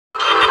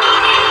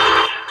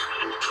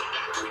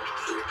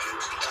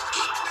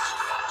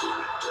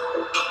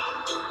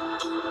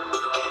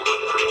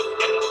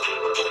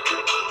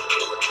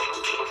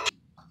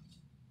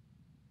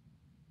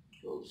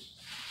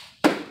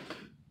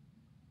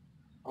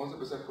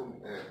11% from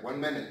 1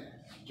 minute.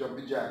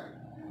 Jumping jack.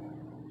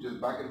 Just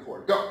back and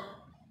forth. Go.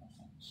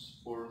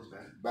 Forward,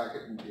 back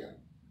and yeah.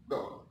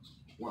 Go.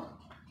 1.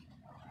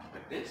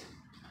 Like this?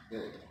 Yeah.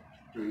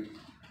 3,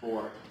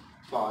 4,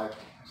 5,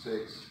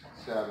 6,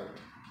 7,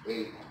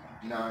 8,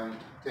 9,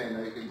 10.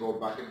 Now you can go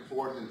back and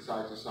forth and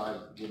side to side.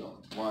 You know,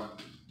 1,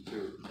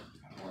 2,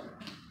 1, 1,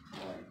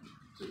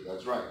 2.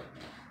 That's right.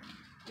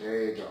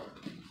 There you go.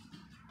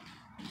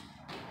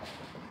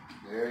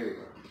 There you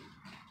go.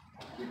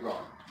 Keep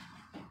going.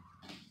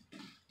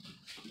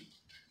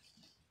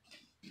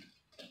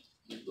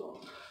 Keep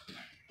going.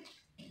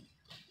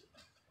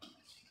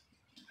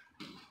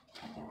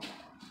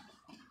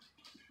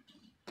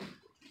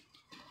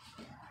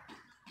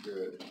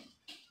 Good.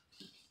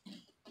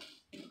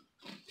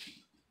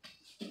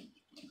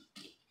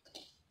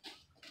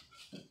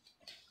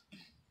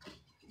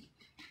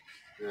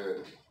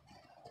 Good.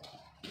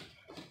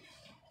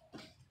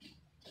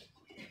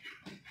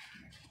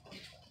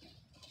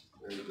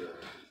 Very good.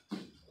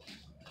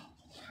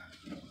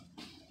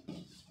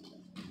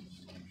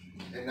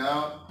 And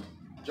now,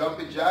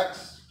 jumping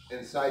jacks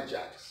and side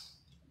jacks.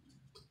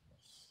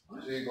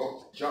 So you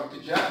go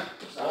jumping jack,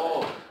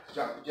 oh,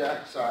 jumping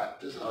jack, side.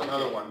 This is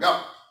another one.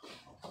 Go.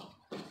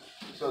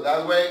 So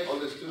that way, all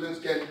the students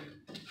can,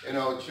 you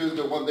know, choose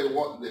the one they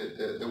want,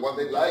 the one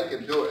they like,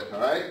 and do it.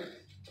 All right.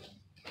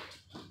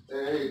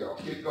 There you go.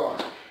 Keep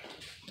going.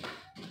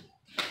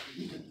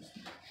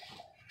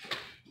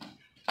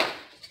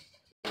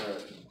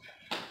 Good.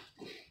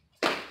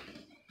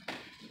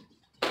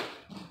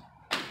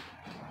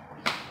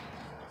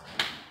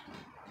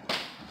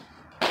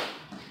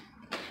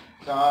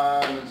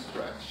 Time and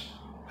stretch.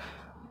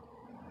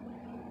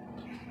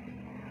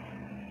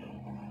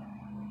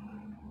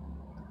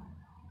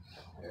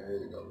 There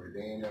you go. Breathe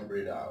in and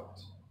breathe out.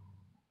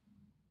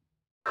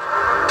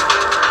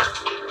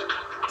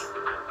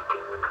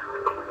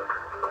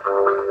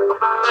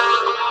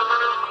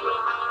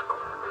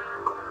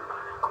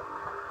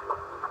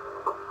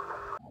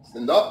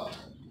 Stand up.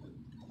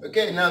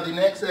 Okay, now the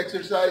next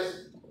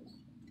exercise,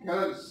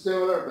 kind of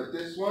similar, but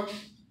this one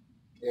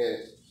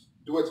is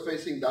do it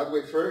facing that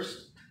way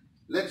first.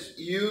 Let's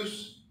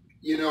use,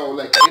 you know,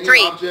 like any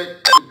 3,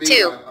 object to be 2,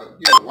 you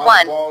know,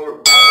 1. Ball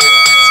or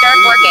Start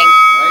working.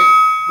 Right?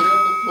 Put it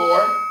on the floor,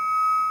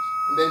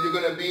 and then you're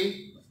gonna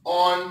be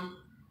on,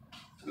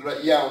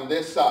 on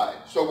this side.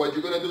 So what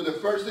you're gonna do, the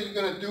first thing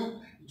you're gonna do,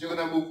 is you're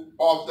gonna move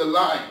off the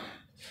line.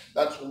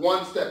 That's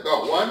one step.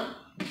 Go. 1,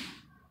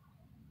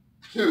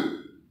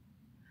 2.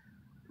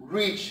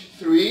 Reach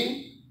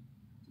 3,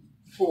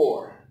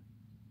 4.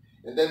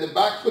 And then the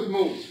back foot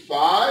moves.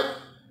 5.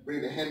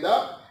 Bring the hand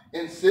up.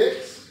 And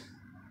 6.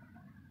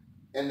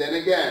 And then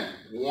again.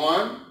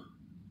 1,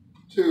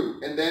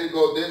 2. And then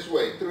go this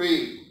way.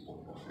 3.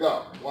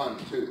 Go. 1,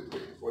 2,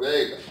 3, 4.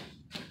 There you go.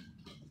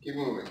 Keep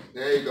moving.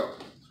 There you go.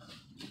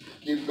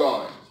 Keep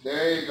going.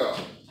 There you go.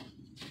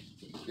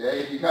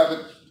 Okay. If you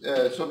have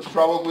some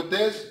trouble with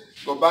this,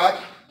 go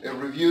back and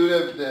review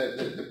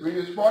the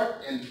previous part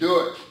and do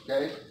it.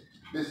 Okay.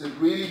 This is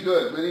really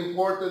good. Really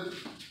important.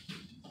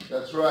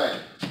 That's right.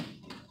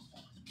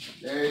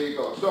 There you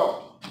go.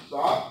 So,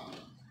 stop.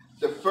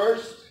 The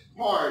first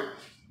part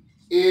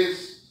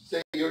is,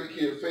 say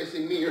you're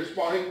facing me, you're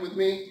sparring with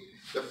me.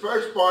 The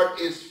first part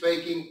is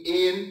faking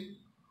in.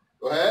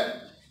 Go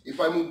ahead. If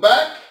I move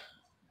back,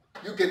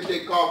 you can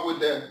take off with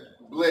the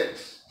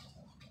blitz.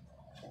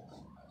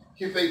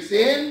 He fakes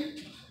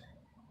in,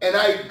 and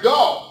I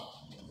go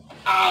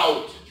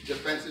out.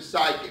 Defensive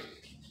side kick.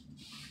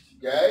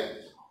 Okay?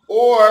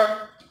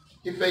 Or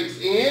he fakes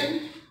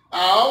in,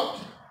 out,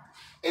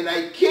 and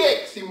I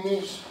kicks. He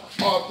moves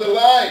off the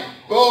line.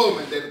 Boom.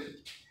 And then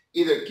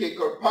either kick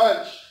or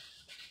punch.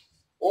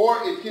 Or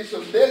if he's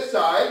on this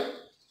side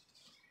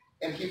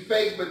and he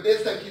fakes, but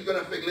this time he's going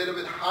to fake a little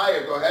bit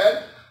higher. Go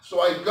ahead.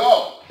 So I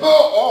go.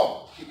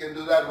 Oh, he can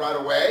do that right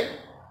away.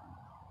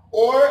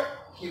 Or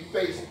he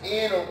fakes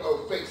in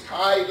or fakes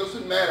high. It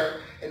doesn't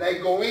matter. And I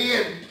go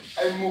in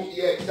and move.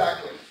 Yeah,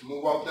 exactly.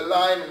 Move off the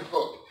line and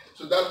hook.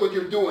 So that's what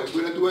you're doing.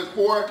 We're going to do it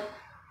for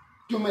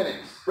 2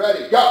 minutes.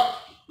 Ready, go.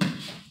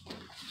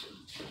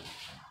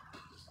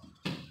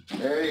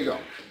 There you go.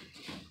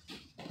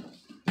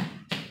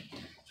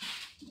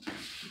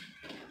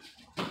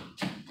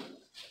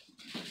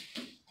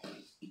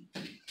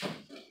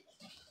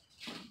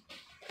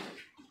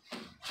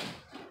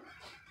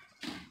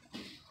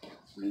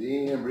 Breathe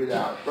in and breathe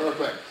out.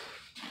 Perfect.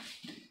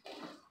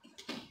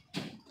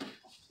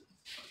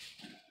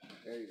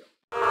 There you go.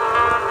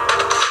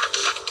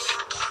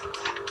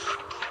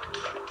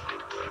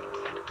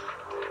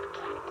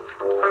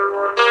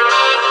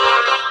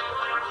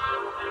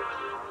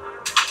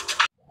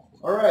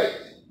 All right,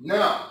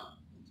 now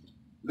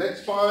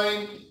let's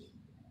find,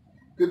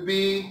 could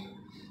be,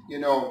 you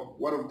know,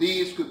 one of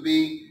these could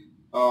be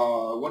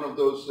one of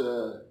those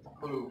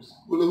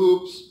hula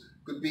hoops,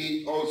 could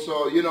be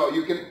also, you know,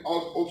 you can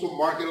also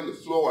mark it on the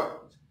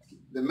floor.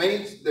 The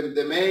main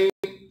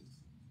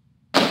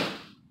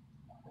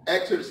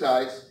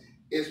exercise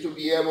is to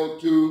be able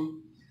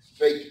to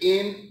Fake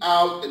in,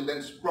 out, and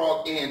then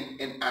sprawl in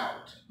and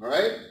out. All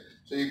right?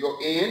 So you go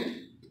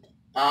in,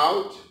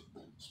 out,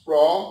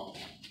 sprawl,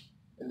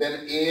 and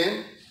then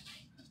in,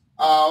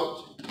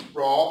 out,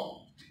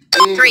 sprawl,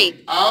 in,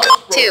 3, out,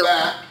 sprawl 2,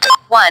 back,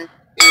 1, in,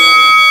 30.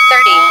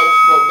 out,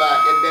 sprawl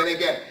back, and then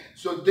again.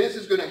 So this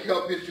is going to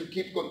help you to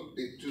keep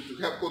to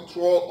have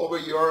control over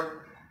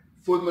your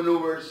foot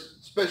maneuvers,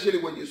 especially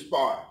when you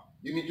spar.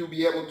 You need to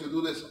be able to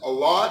do this a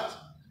lot,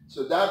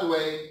 so that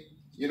way,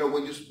 you know,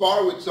 when you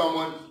spar with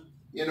someone,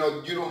 you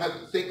know, you don't have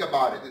to think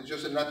about it. It's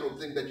just a natural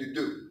thing that you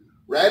do.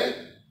 Ready?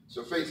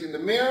 So facing the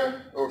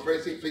mirror or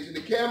facing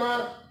the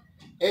camera,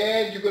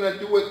 and you're gonna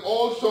do it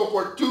also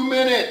for 2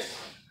 minutes.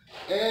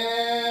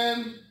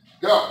 And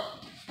go.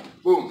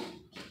 Boom.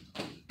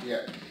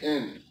 Yeah,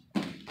 in.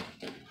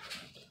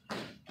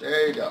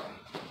 There you go.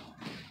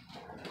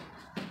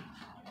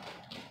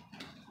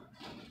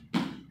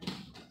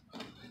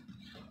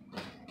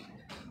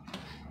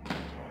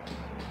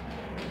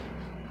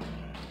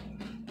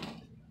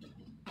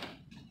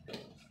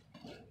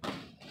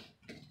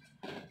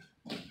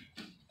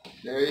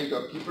 There you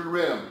go. Keep it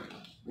rhythm.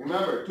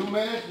 Remember, 2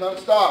 minutes,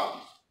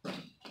 non-stop.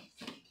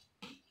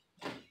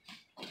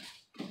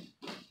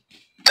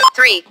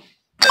 3,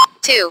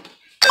 2,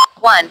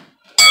 1.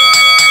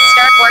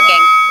 Start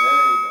working.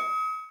 There you go.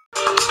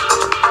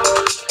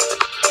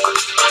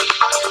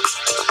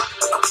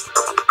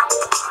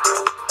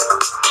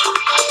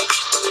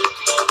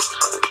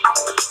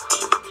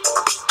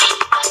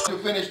 To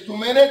finish 2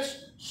 minutes,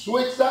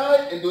 switch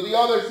side and do the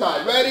other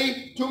side.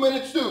 Ready? 2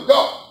 minutes, 2,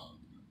 go.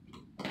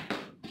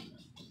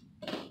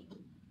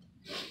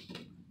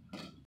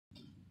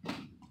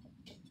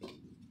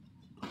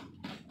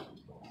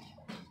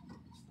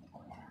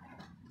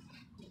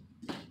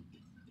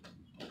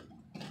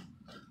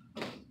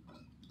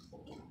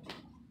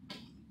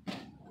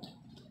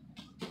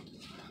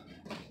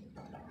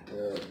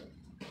 Good.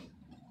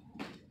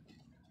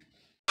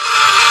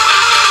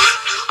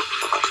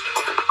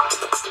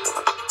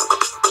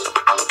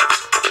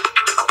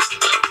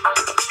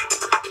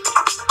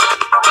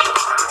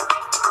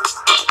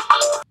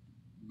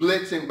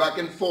 Blitzing back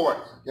and forth.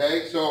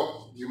 Okay,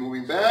 so you're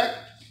moving back,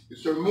 you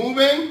start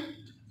moving,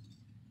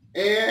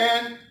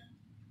 and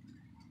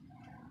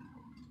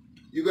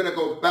you're gonna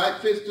go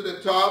back fist to the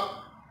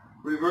top,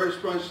 reverse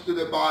punch to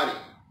the body.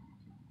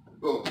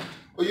 Boom.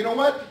 Well, you know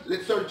what?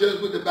 Let's start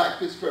just with the back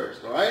fist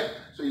first, all right?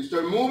 So you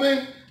start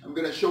moving. I'm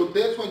gonna show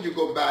this one, you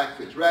go back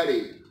fist.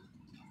 Ready?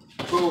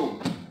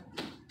 Boom.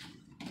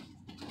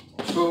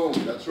 Boom,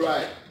 that's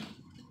right.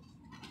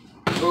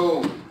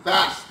 Boom,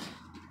 fast.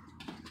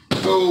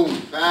 Boom,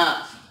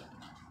 fast.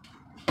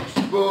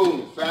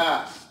 Boom,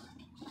 fast.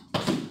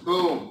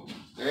 Boom.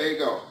 There you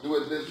go. Do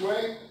it this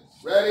way.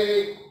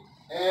 Ready?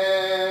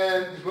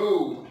 And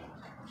boom.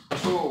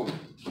 Boom.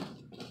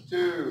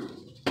 2.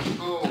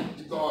 Boom.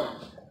 Keep going.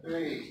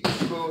 3.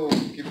 Boom.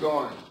 Keep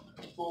going.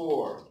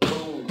 4.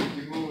 Boom.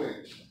 Keep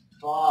moving.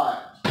 5.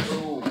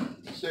 Boom.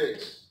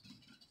 6.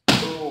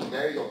 Boom.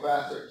 There you go.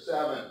 Faster.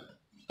 7.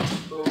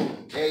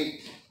 Boom.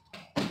 8.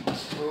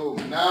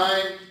 Boom.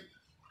 9.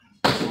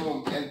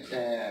 Boom. And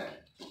 10.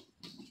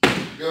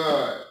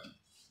 Good.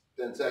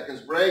 10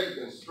 seconds break. You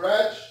can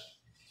stretch.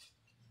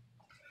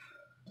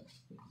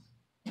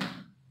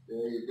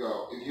 There you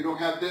go. If you don't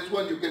have this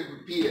one, you can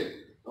repeat it.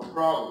 No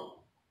problem.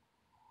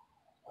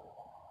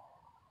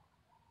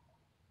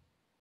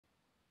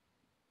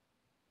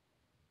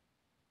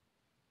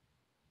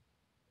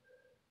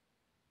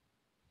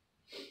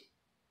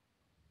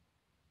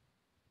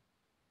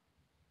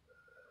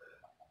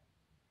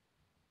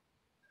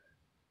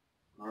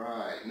 All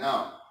right.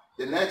 Now,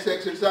 the next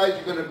exercise,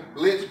 you're going to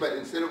blitz, but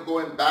instead of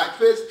going back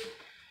fist,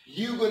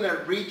 you're going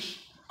to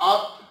reach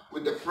up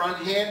with the front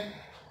hand,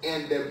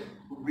 and the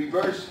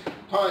reverse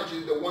punch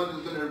is the one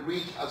that's going to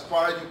reach as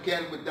far as you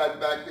can with that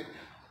back fist,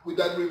 with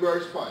that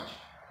reverse punch.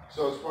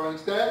 So, for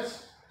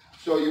instance,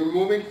 so you're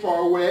moving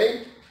far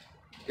away.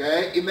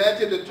 Okay.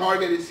 Imagine the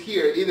target is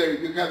here. Either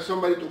you have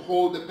somebody to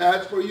hold the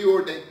pads for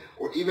you,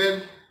 or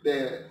even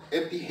the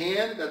empty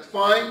hand. That's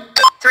fine.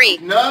 3,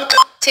 Not.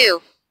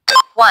 2,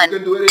 1. You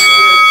can do it in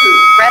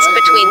too. Rest Right?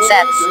 between Moving,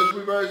 sets. Just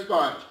reverse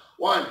punch.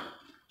 1,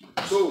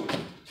 2.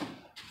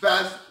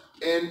 Fast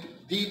and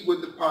deep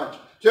with the punch.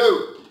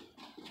 2.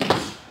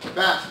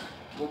 Fast.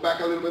 Move back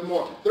a little bit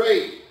more.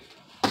 3.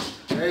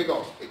 There you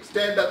go.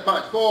 Extend that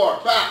punch. 4.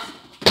 Fast.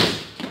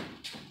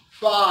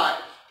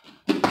 5.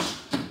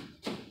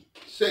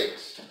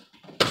 6.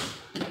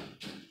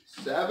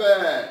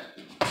 7.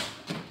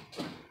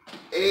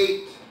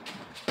 8.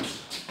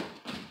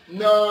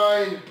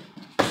 9.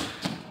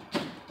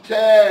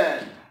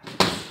 10.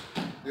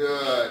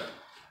 Good.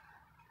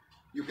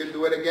 You can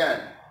do it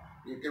again.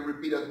 You can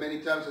repeat as many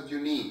times as you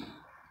need.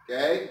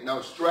 Okay?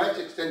 Now stretch,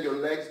 extend your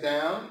legs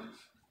down.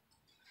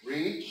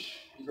 Reach,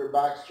 keep your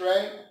back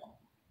straight,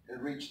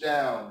 and reach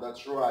down.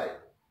 That's right.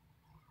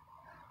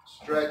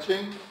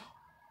 Stretching.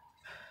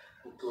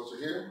 Move closer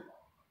here.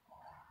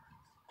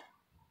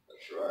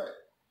 That's right.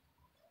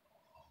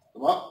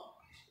 Come up.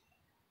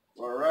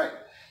 All right.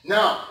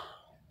 Now,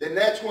 The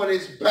next one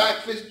is back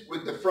fist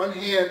with the front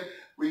hand,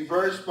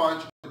 reverse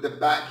punch with the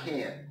back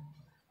hand.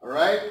 All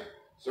right?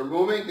 So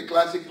moving, the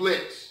classic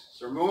blitz.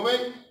 So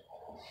moving.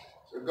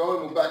 So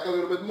going, move back a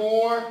little bit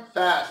more.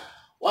 Fast.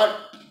 1.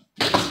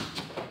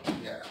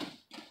 Yeah.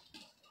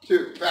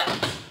 2.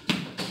 Fast.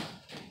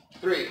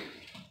 3.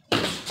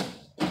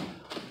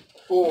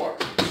 4.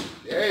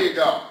 There you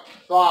go.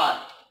 5.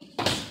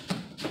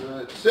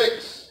 Good.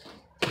 6.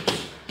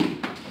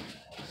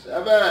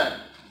 7.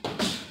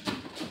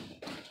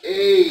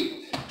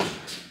 8.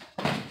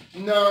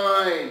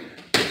 9.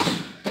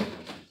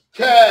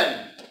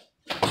 10.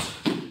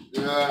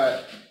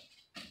 Good.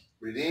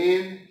 Breathe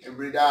in and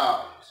breathe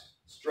out.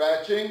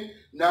 Stretching.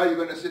 Now you're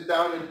going to sit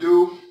down and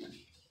do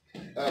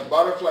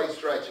butterfly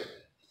stretching.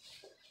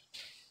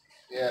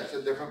 Yeah, it's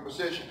a different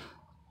position.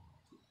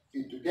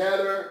 Feet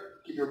together.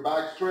 Keep your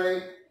back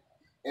straight.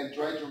 And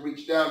try to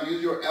reach down.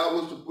 Use your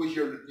elbows to push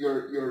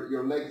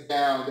your legs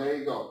down. There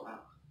you go.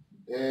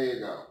 There you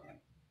go.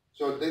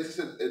 So this is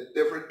a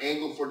different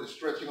angle for the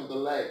stretching of the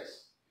legs.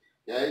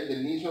 Okay, the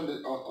knees on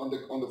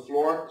the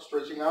floor,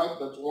 stretching out.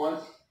 That's one.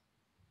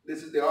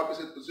 This is the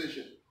opposite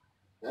position.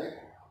 Okay.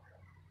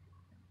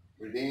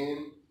 Breathe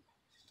in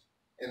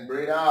and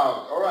breathe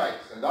out. All right,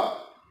 stand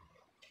up.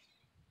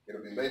 Get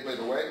up in base, by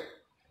the way.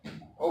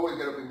 Always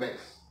get up in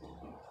base.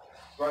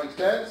 Strong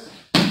extends.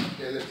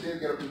 Okay, let's see it.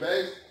 Get up in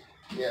base.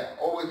 Yeah,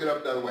 always get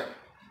up that way.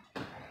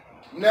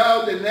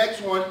 Now the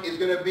next one is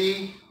going to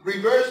be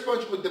reverse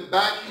punch with the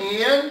back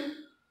hand,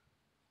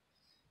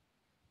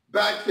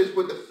 back fist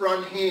with the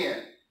front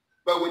hand.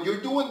 But when you're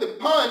doing the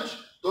punch,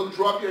 don't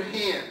drop your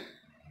hand.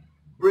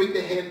 Bring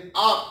the hand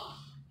up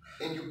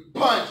and you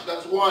punch.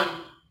 That's 1.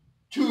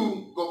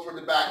 2, go for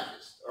the back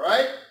fist. All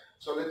right?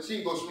 So let's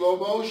see. Go slow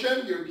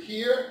motion. You're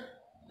here.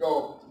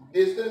 Go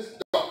distance.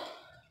 Go.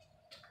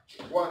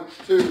 1,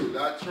 2.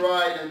 That's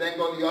right. And then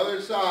go the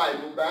other side.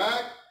 Move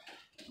back.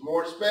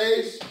 More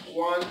space.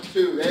 1,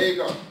 2. There you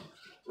go.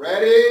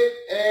 Ready?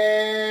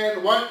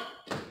 And 1,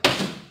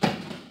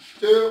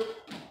 2.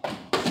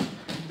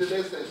 The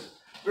distance.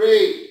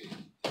 3.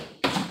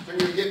 Turn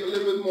your hip a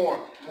little bit more.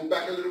 Move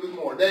back a little bit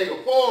more. There you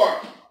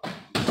go.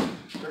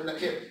 4. Turn the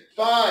hip.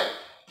 5.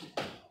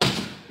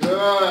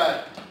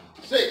 Good.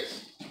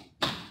 6.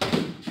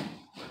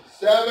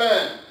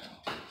 7.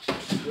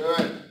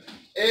 Good.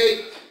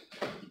 8.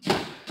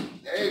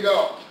 There you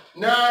go.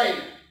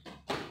 9.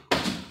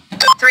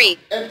 3,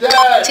 And 10.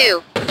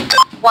 2,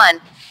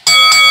 1.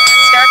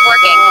 Start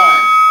working.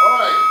 All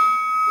right.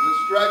 This is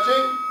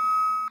stretching.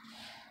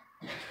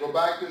 Go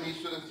back to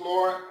knees to the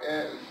floor,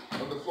 and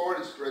on the floor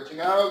is stretching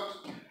out.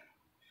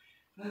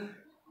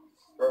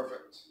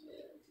 Perfect.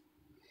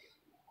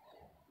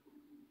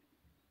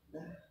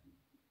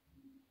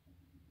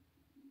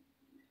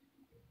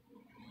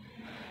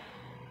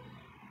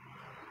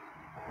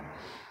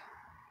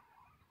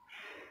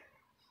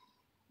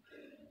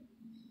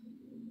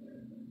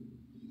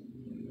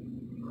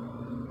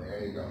 There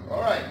you go.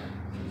 All right.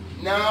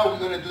 Now we're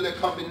going to do the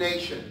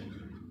combination.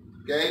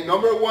 Okay,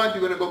 number 1, you're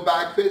going to go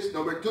back fist.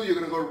 Number 2, you're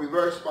going to go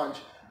reverse punch.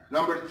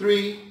 Number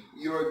 3,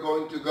 you're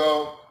going to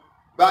go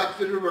back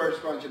fist, reverse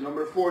punch. And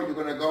number 4, you're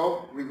going to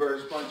go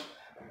reverse punch,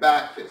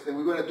 back fist. And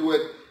we're going to do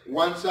it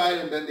one side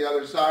and then the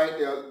other side,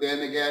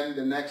 then again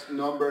the next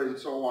number and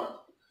so on.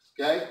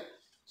 Okay,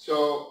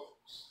 so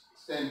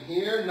stand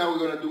here. Now we're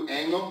going to do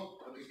angle.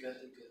 Okay, good.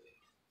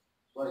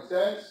 Makes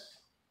sense?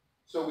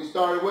 So we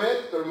started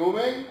with, they're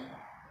moving,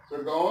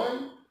 they're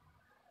going,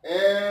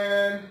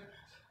 and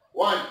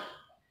 1.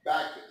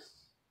 Back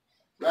fist.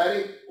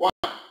 Ready? 1.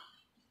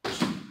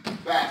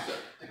 Faster.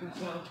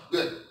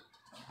 Good.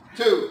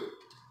 2.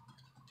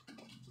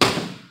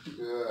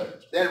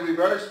 Good. Then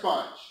reverse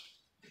punch.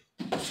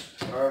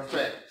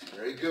 Perfect.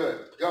 Very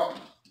good. Go.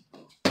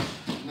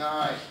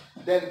 Nice.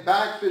 Then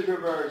back fist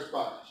reverse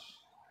punch.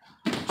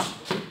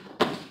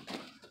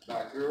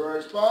 Back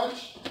reverse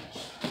punch.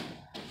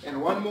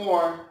 And 1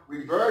 more.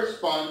 Reverse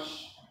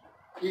punch.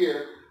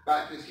 Here.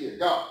 Back fist here.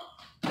 Go.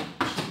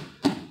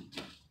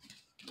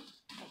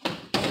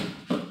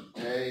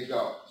 There you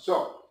go.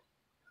 So,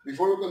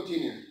 before we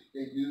continue,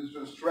 you do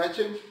some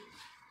stretching.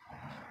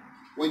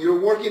 When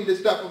you're working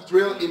this type of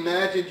drill,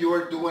 imagine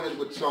you're doing it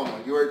with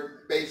someone.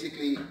 You're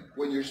basically,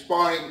 when you're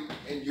sparring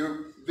and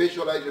you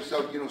visualize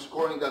yourself,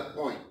 scoring that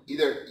point.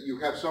 Either you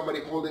have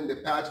somebody holding the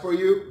pads for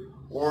you,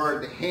 or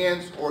the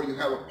hands, or you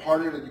have a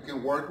partner that you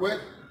can work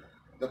with.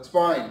 That's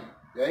fine,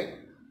 okay?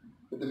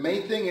 But the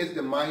main thing is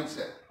the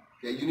mindset.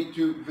 Okay, you need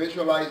to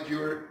visualize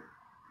you're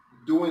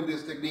doing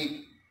this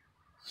technique,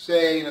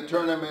 say in a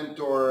tournament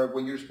or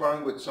when you're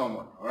sparring with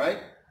someone, all right?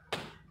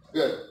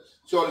 Good.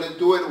 So let's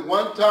do it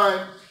 1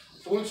 time,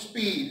 full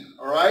speed,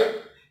 all right?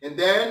 And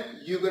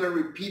then you're going to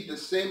repeat the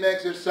same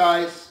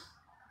exercise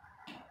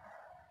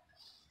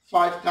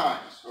 5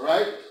 times, all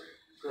right?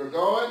 So we're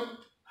going,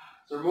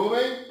 so we're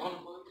moving,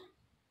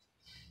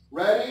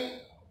 ready,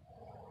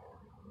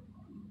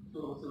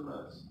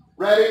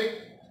 ready,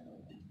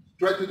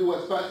 try to do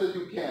as fast as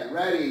you can,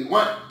 ready,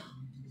 1,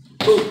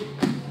 boom,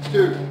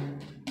 2,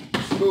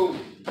 boom,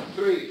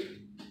 3,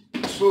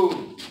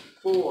 boom,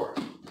 4,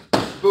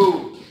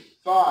 boom,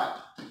 5,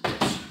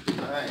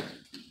 nice,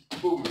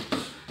 boom,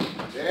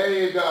 there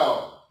you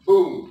go,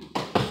 boom,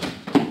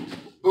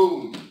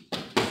 boom,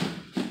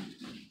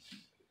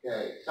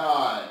 okay,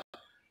 time.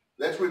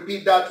 Let's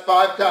repeat that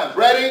 5 times.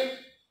 Ready?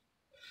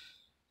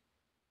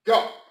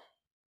 Go.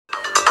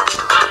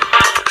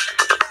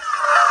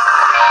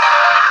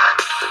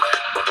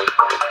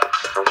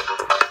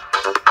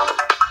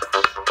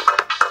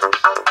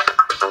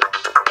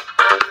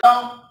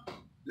 Now,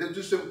 let's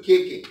do some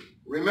kicking.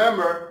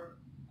 Remember,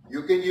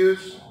 you can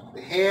use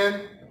the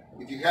hand.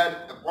 If you had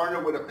a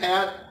partner with a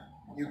pad,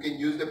 you can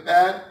use the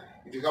pad.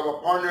 If you have a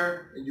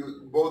partner and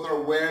you both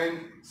are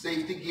wearing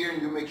safety gear,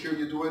 and you make sure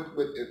you do it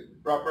with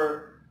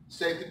proper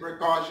safety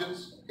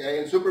precautions, okay,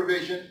 and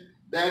supervision,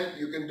 then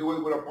you can do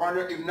it with a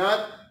partner. If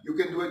not, you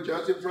can do it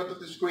just in front of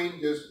the screen.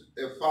 Just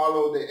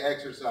follow the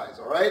exercise,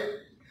 all right?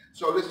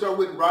 So let's start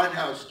with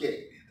roundhouse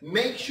kick.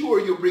 Make sure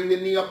you bring the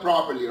knee up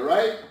properly, all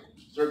right?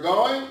 So we're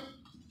going,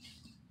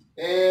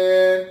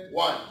 and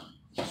 1.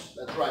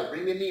 That's right.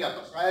 Bring the knee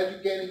up as high as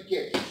you can and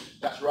kick.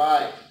 That's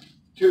right.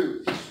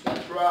 2.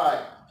 That's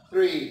right.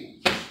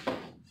 3,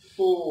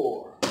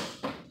 4.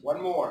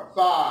 One more.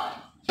 5.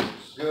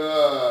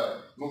 Good.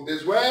 Move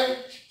this way.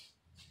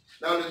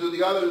 Now let's do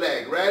the other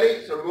leg.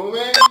 Ready? So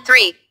moving.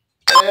 3,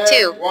 And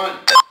 2, 1.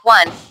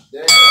 1.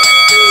 There you go.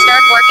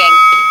 Start working.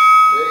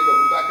 There you go.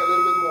 Move back a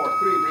little bit more.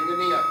 3. Bring the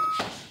knee up.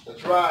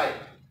 That's right.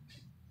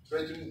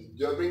 Try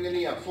to bring the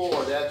knee up.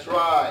 4. That's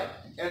right.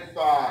 And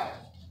 5.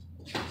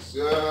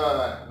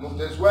 Good. Move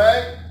this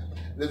way.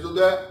 Let's do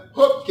the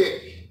hook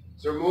kick.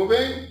 So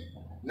moving.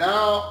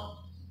 Now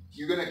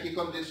you're going to kick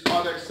on this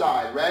other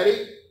side.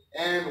 Ready?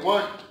 And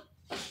 1.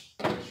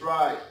 That's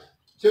right.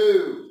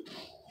 2.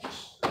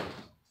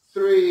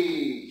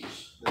 3.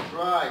 That's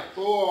right.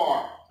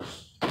 4.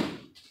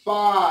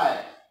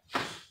 5.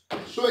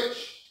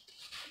 Switch.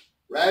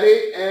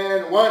 Ready?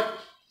 And 1.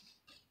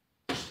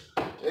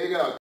 There you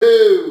go.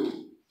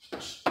 2.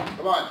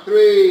 Come on.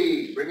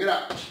 3. Bring it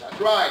up. That's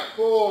right.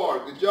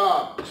 4. Good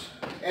job.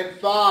 And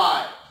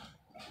 5.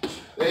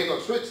 There you go.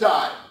 Switch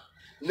side.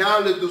 Now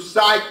let's do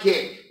side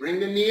kick. Bring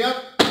the knee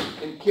up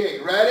and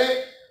kick.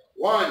 Ready?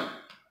 1.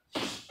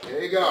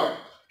 There you go.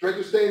 Try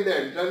to stay in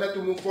there. Try not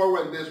to move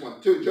forward in this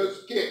one. 2.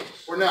 Just kick.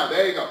 For now.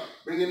 There you go.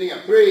 Bring the knee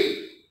up.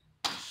 3.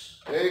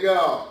 There you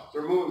go.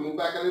 So move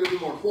back a little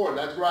bit more. 4.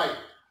 That's right.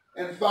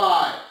 And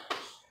 5.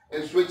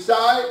 And switch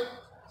side.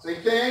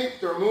 Same thing.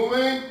 Start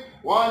moving.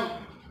 1.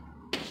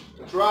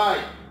 That's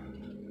right.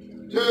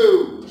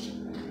 2.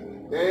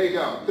 There you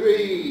go.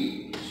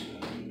 3.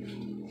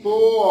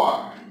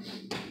 4.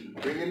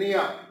 Bring the knee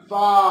up.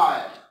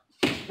 5.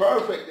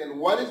 Perfect. And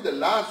what is the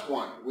last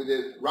one? With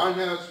the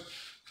roundhouse,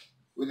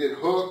 with the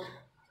hook,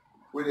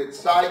 with the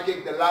side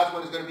kick, the last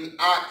one is going to be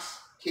axe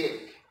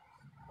kick.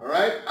 All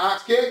right?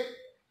 Axe kick.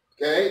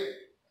 Okay?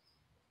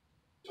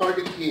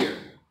 Target here.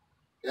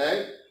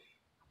 Okay?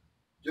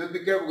 Just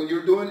be careful when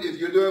you're doing, if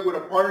you're doing it with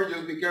a partner,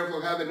 just be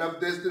careful, have enough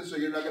distance so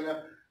you're not going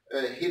to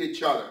hit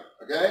each other.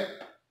 Okay?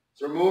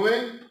 So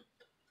moving.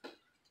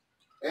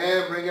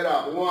 And bring it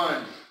up.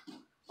 1.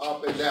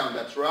 Up and down.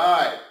 That's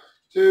right.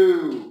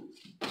 2.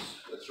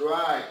 That's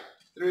right.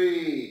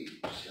 3.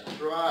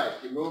 That's right.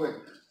 Keep moving.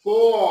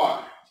 4.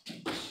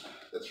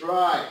 That's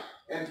right.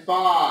 And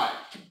 5.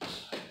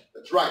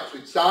 That's right.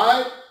 Switch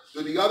side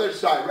to the other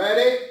side.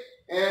 Ready?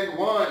 And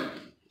 1.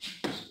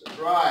 That's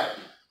right.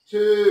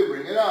 2.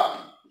 Bring it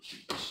up.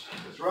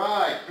 That's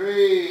right.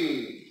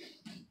 3.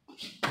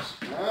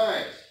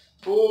 Nice.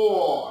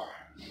 4.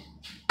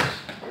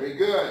 Very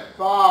good.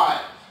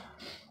 5.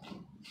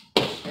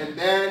 And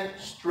then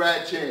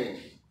stretching.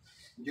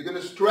 You're going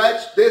to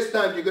stretch. This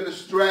time you're going to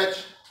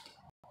stretch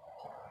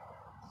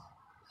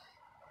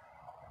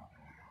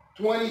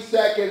 20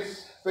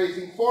 seconds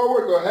facing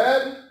forward. Go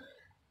ahead.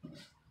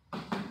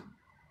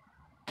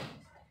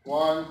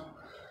 1,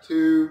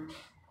 2,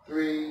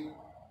 3,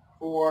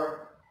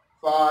 4,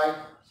 5,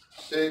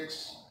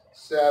 6,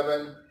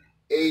 7,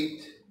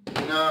 8,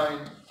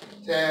 9,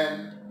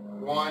 10.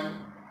 1,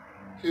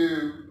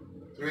 2,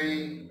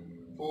 3,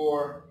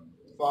 4,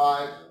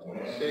 5,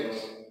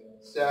 6,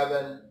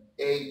 7,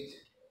 8,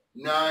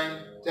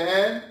 9,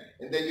 10.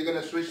 And then you're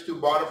going to switch to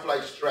butterfly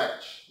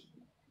stretch.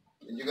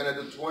 And you're going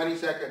to do 20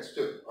 seconds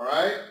too. All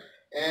right?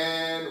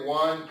 And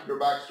 1, your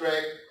back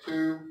straight.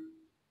 2,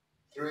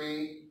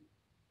 3,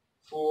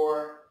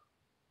 4,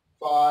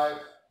 5,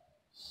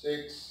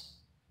 6,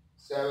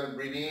 7.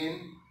 Breathe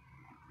in.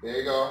 There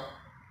you go.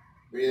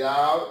 Breathe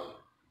out.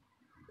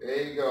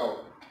 There you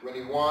go.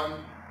 21,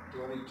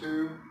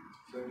 22,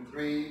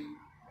 23,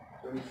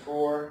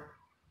 24,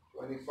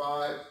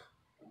 25.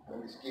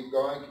 Let's keep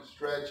going, keep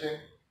stretching.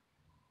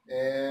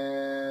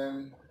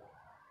 And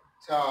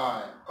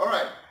time. All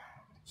right.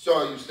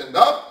 So you stand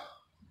up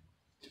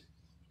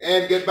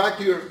and get back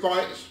to your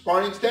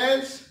sparring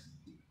stance.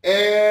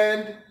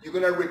 And you're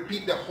going to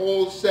repeat the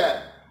whole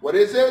set. What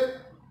is it?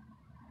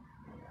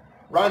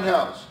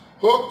 Roundhouse,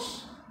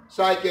 hooks,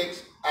 side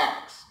kicks,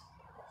 axe.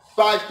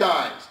 5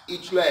 times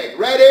each leg.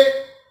 Ready?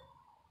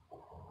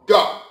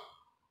 Go.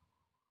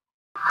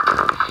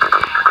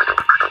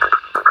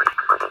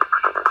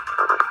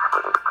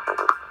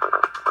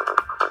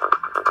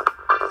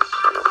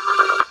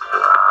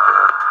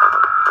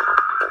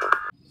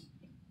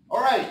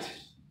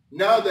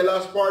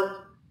 last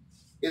part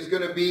is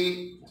going to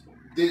be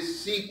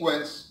this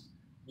sequence.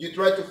 You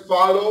try to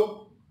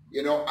follow,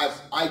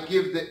 as I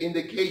give the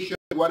indication,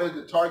 what is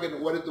the target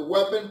and what is the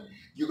weapon,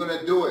 you're going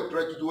to do it.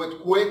 Try to do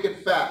it quick and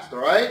fast, all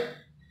right?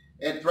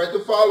 And try to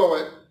follow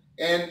it.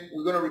 And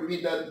we're going to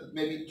repeat that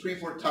maybe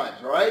 3-4 times,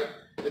 all right?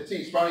 Let's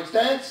see, spinning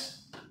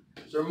stance.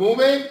 Start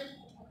moving.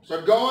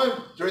 Start going.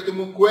 Try to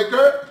move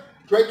quicker.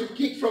 Try to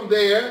kick from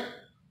there,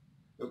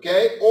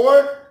 okay?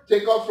 Or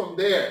take off from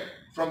there,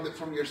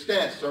 from your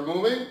stance. Start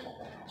moving.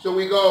 So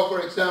we go,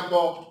 for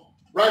example,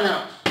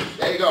 roundhouse.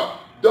 There you go.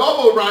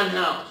 Double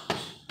roundhouse.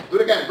 Do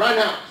it again.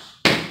 Roundhouse.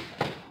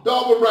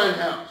 Double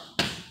roundhouse.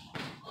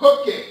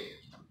 Hook kick.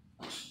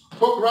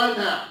 Hook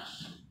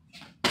roundhouse.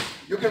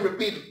 You can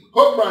repeat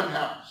hook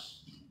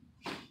roundhouse.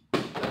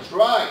 That's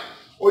right.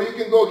 Or you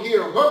can go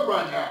here, hook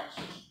roundhouse.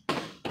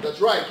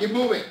 That's right. Keep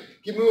moving.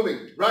 Keep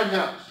moving.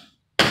 Roundhouse.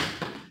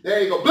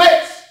 There you go.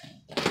 Blitz.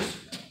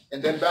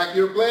 And then back to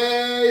your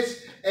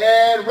place.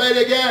 And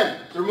ready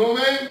again. Start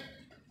moving.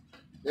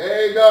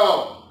 There you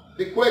go.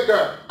 Be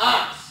quicker.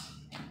 Ox.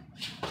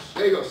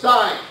 There you go.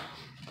 Side.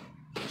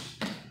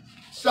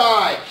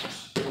 Side.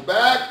 Go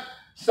back.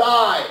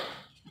 Side.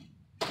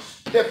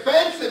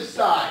 Defensive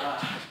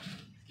side.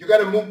 You got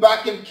to move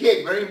back and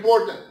kick. Very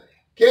important.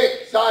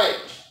 Kick. Side.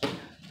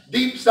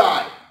 Deep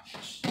side.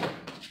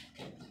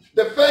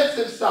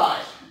 Defensive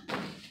side.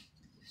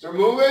 So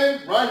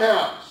moving.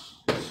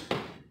 Roundhouse.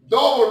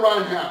 Double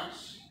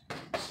roundhouse.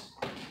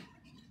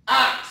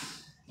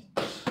 Axe.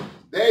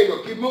 There you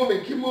go. Keep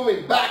moving. Keep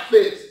moving. Back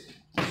fist.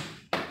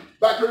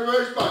 Back to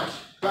reverse punch.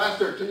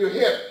 Faster. To your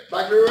hip.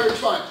 Back to reverse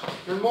punch.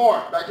 Turn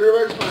more. Back to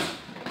reverse punch.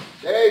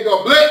 There you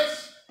go.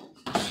 Blitz.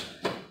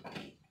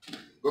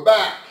 Go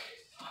back.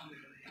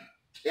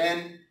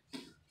 And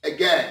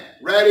again.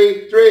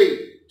 Ready?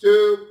 3,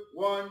 2,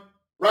 1.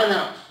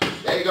 Roundhouse.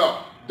 There you go.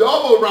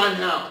 Double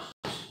roundhouse.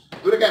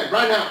 Do it again.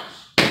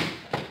 Roundhouse.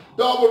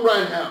 Double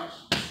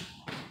roundhouse.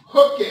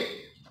 Hook kick.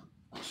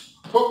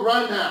 Hook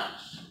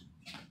roundhouse.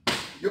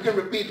 You can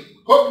repeat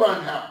hook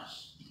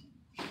roundhouse.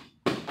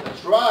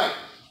 That's right.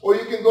 Or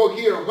you can go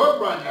here,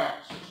 hook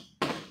roundhouse.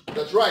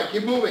 That's right.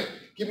 Keep moving.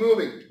 Keep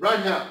moving.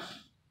 Roundhouse.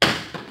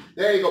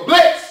 There you go.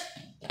 Blitz.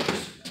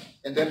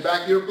 And then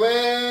back to your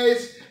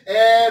place.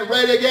 And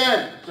ready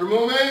again. Start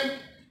moving.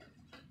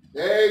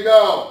 There you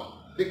go.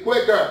 Be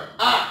quicker.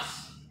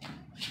 Ox.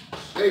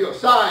 There you go.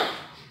 Side.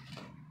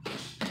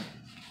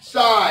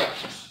 Side.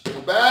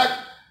 Go back.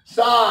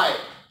 Side.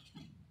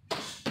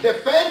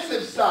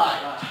 Defensive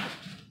side.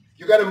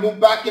 You got to move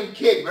back and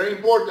kick. Very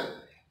important.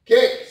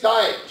 Kick.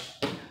 Side.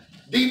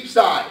 Deep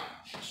side.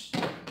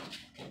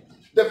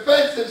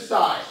 Defensive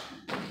side.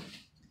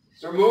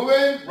 So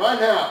moving.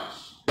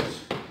 Roundhouse.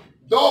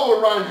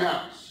 Double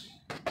roundhouse.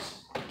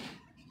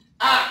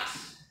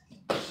 Axe.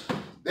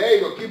 There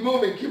you go. Keep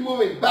moving. Keep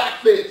moving.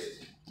 Back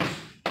fist.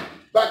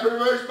 Back to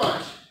reverse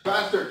punch.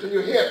 Faster. To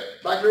your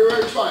hip. Back to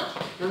reverse punch.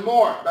 Turn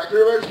more. Back to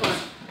reverse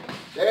punch.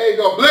 There you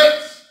go.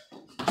 Blitz.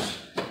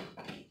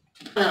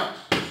 Roundhouse.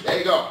 There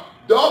you go.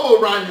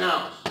 Double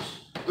roundhouse.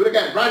 Do it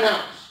again.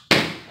 Roundhouse.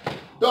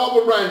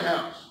 Double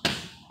roundhouse.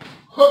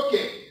 Hook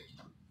kick.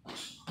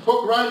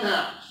 Hook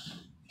roundhouse.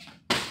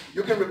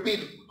 You can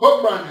repeat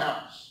hook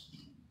roundhouse.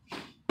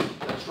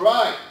 That's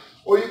right.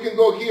 Or you can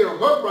go here,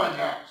 hook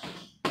roundhouse.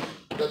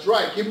 That's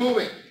right. Keep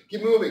moving.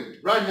 Keep moving.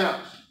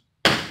 Roundhouse.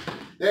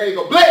 There you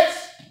go.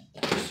 Blitz.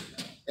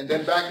 And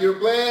then back to your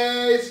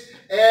place.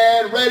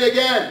 And ready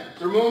again.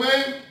 Start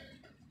moving.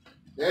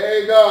 There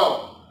you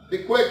go. Be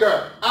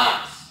quicker.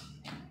 Ox.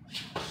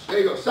 There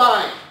you go.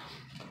 Side.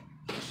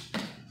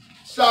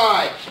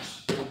 Side.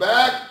 Go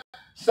back.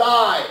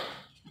 Side.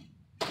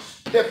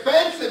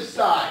 Defensive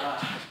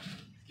side.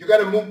 You got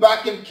to move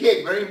back and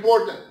kick. Very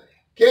important.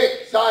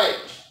 Kick. Side.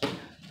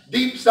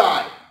 Deep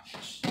side.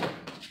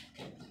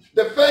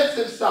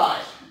 Defensive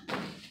side.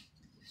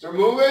 So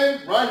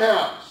moving.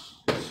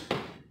 Roundhouse.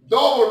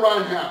 Double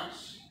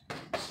roundhouse.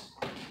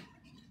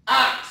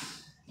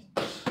 Axe.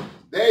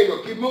 There you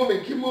go. Keep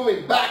moving. Keep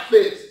moving. Back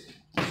fist.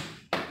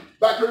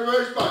 Back to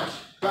reverse punch.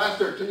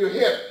 Faster. To your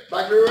hip.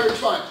 Back to reverse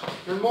punch.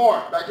 Turn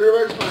more. Back to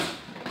reverse punch.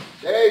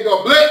 There you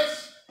go.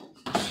 Blitz.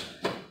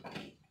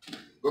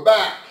 Go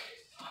back.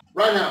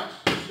 Roundhouse.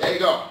 There you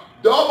go.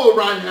 Double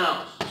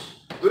roundhouse.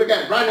 Do it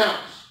again. Roundhouse.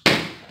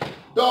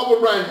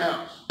 Double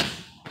roundhouse.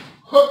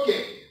 Hook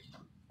kick.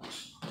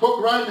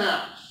 Hook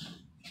roundhouse.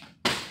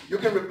 You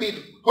can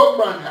repeat hook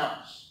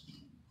roundhouse.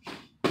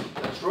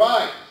 That's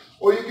right.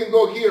 Or you can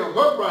go here,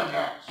 hook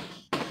roundhouse.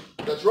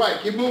 That's right.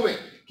 Keep moving.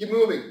 Keep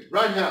moving.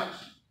 Roundhouse.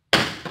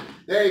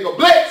 There you go.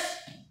 Blitz.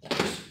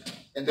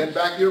 And then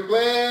back to your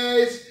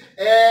place.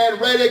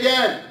 And ready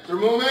again. Start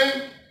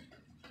moving.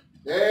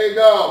 There you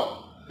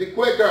go. Be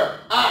quicker.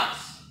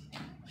 Ox.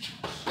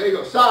 There you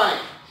go. Side.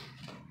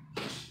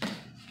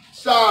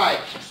 Side.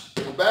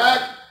 Go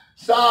back.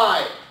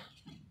 Side.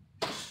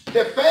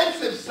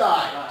 Defensive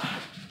side.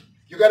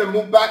 You got to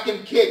move back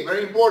and kick.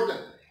 Very important.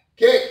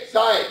 Kick.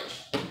 Side.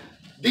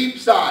 Deep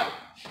side.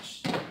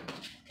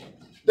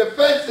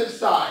 Defensive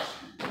side.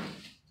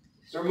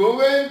 So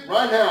moving.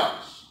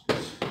 Roundhouse.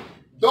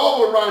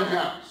 Double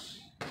roundhouse.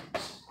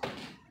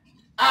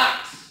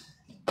 Axe.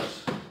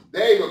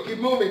 There you go.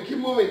 Keep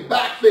moving.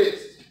 Back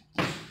fist.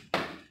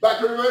 Back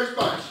to reverse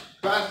punch.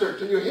 Faster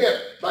to your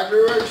hip. Back to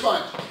reverse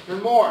punch.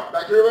 Turn more.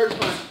 Back to reverse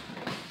punch.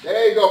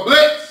 There you go.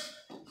 Blitz.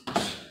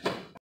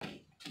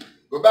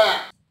 Go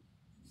back.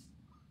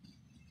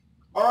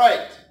 All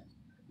right.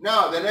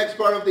 Now the next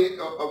part of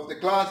the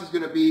class is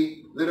going to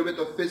be a little bit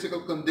of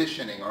physical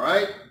conditioning. All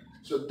right.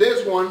 So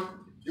this one,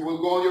 you will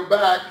go on your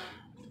back,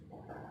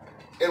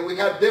 and we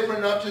have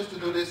different options to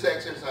do this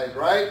exercise.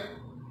 Right.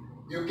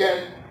 You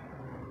can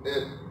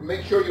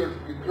make sure you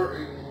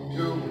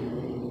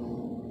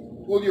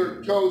pull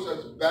your toes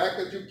as back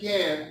as you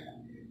can,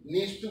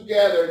 knees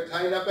together,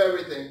 tighten up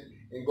everything,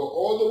 and go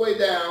all the way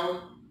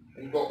down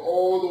and go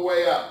all the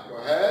way up. Go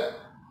ahead.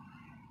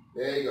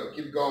 There you go.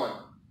 Keep going.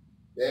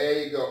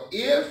 There you go.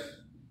 If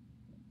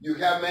you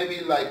have maybe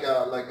like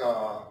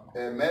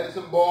a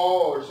medicine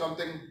ball or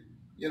something,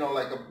 you know,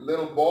 like a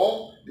little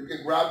ball, you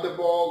can grab the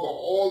ball, go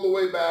all the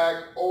way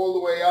back, all the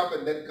way up,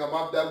 and then come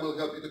up. That will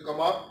help you to come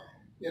up.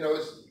 You know,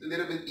 it's a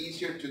little bit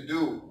easier to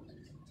do.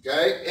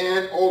 Okay,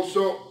 and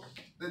also,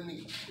 let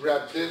me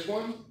grab this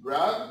one.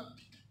 Grab.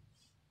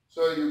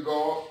 So you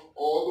go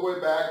all the way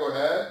back. Go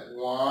ahead.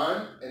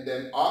 One, and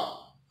then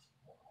up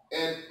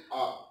and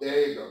up.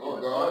 There you go.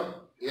 Keep going.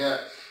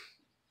 Yes.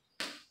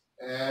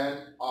 And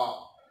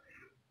up.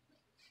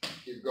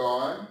 Keep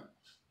going.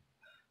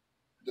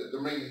 The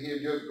ring here,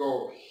 just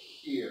go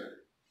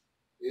here.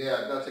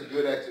 Yeah, that's a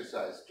good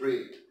exercise.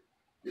 3.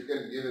 You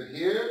can give it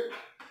here,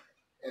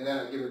 and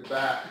then give it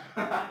back.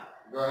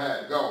 Go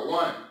ahead. Go.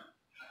 1,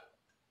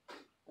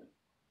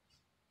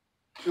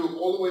 2,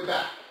 all the way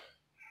back.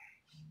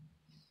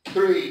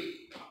 3,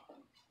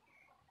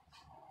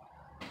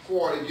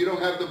 4. If you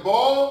don't have the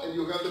ball and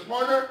you have the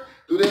partner,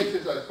 do the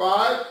exercise.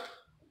 5,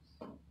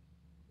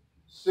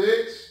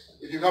 6.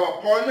 If you have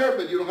a partner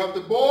but you don't have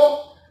the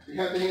ball, you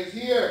have the hands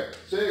here.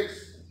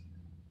 6,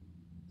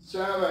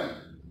 7,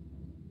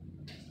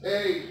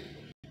 8,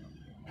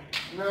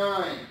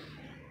 9,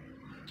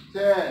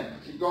 10.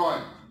 Keep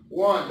going.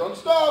 1. Don't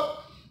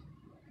stop.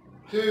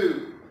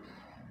 2,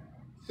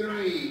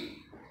 3,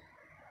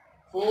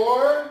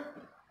 4,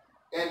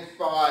 and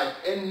 5.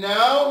 And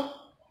now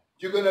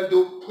you're going to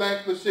do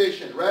plank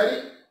position.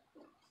 Ready?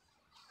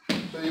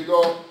 So you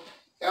go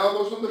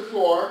elbows on the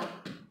floor.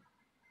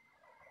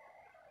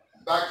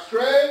 Back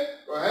straight.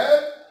 Go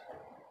ahead.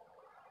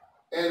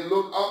 And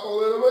look up a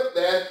little bit.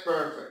 That's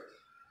perfect.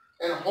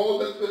 And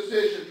hold that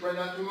position. Try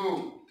not to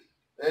move.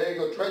 There you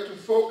go. Try to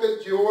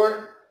focus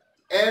your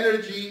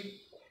energy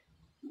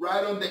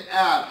right on the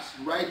abs,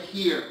 right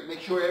here.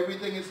 Make sure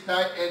everything is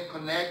tight and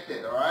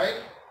connected, all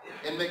right?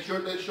 And make sure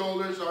the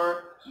shoulders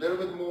are a little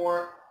bit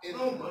more in.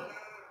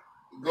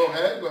 Go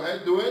ahead,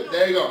 do it.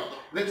 There you go.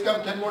 Let's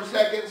come 10 more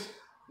seconds.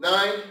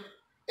 9,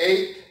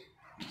 8,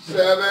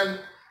 7,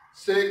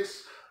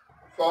 6,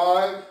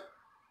 5,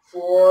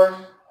 4,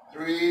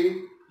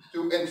 3,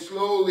 2, and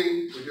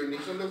slowly with your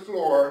knees on the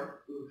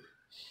floor.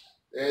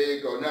 There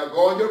you go. Now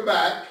go on your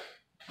back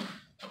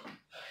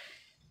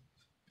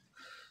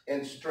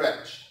and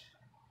stretch.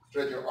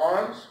 Stretch your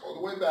arms all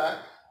the way back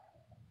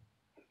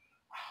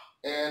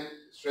and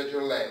stretch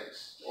your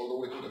legs all the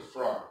way to the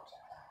front.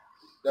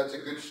 That's a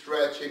good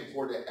stretching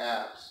for the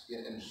abs.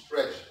 And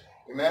stretch.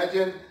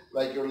 Imagine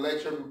like your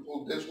legs are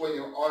pulled this way,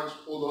 your arms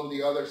pulled on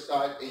the other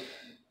side. And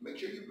make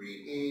sure you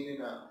breathe in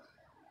and out.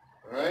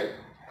 All right?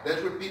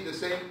 Let's repeat the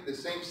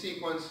same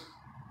sequence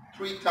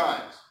 3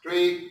 times.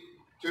 3,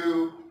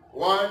 2,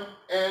 1,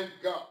 and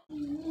go.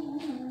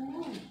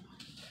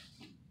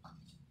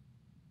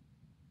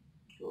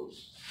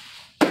 Close.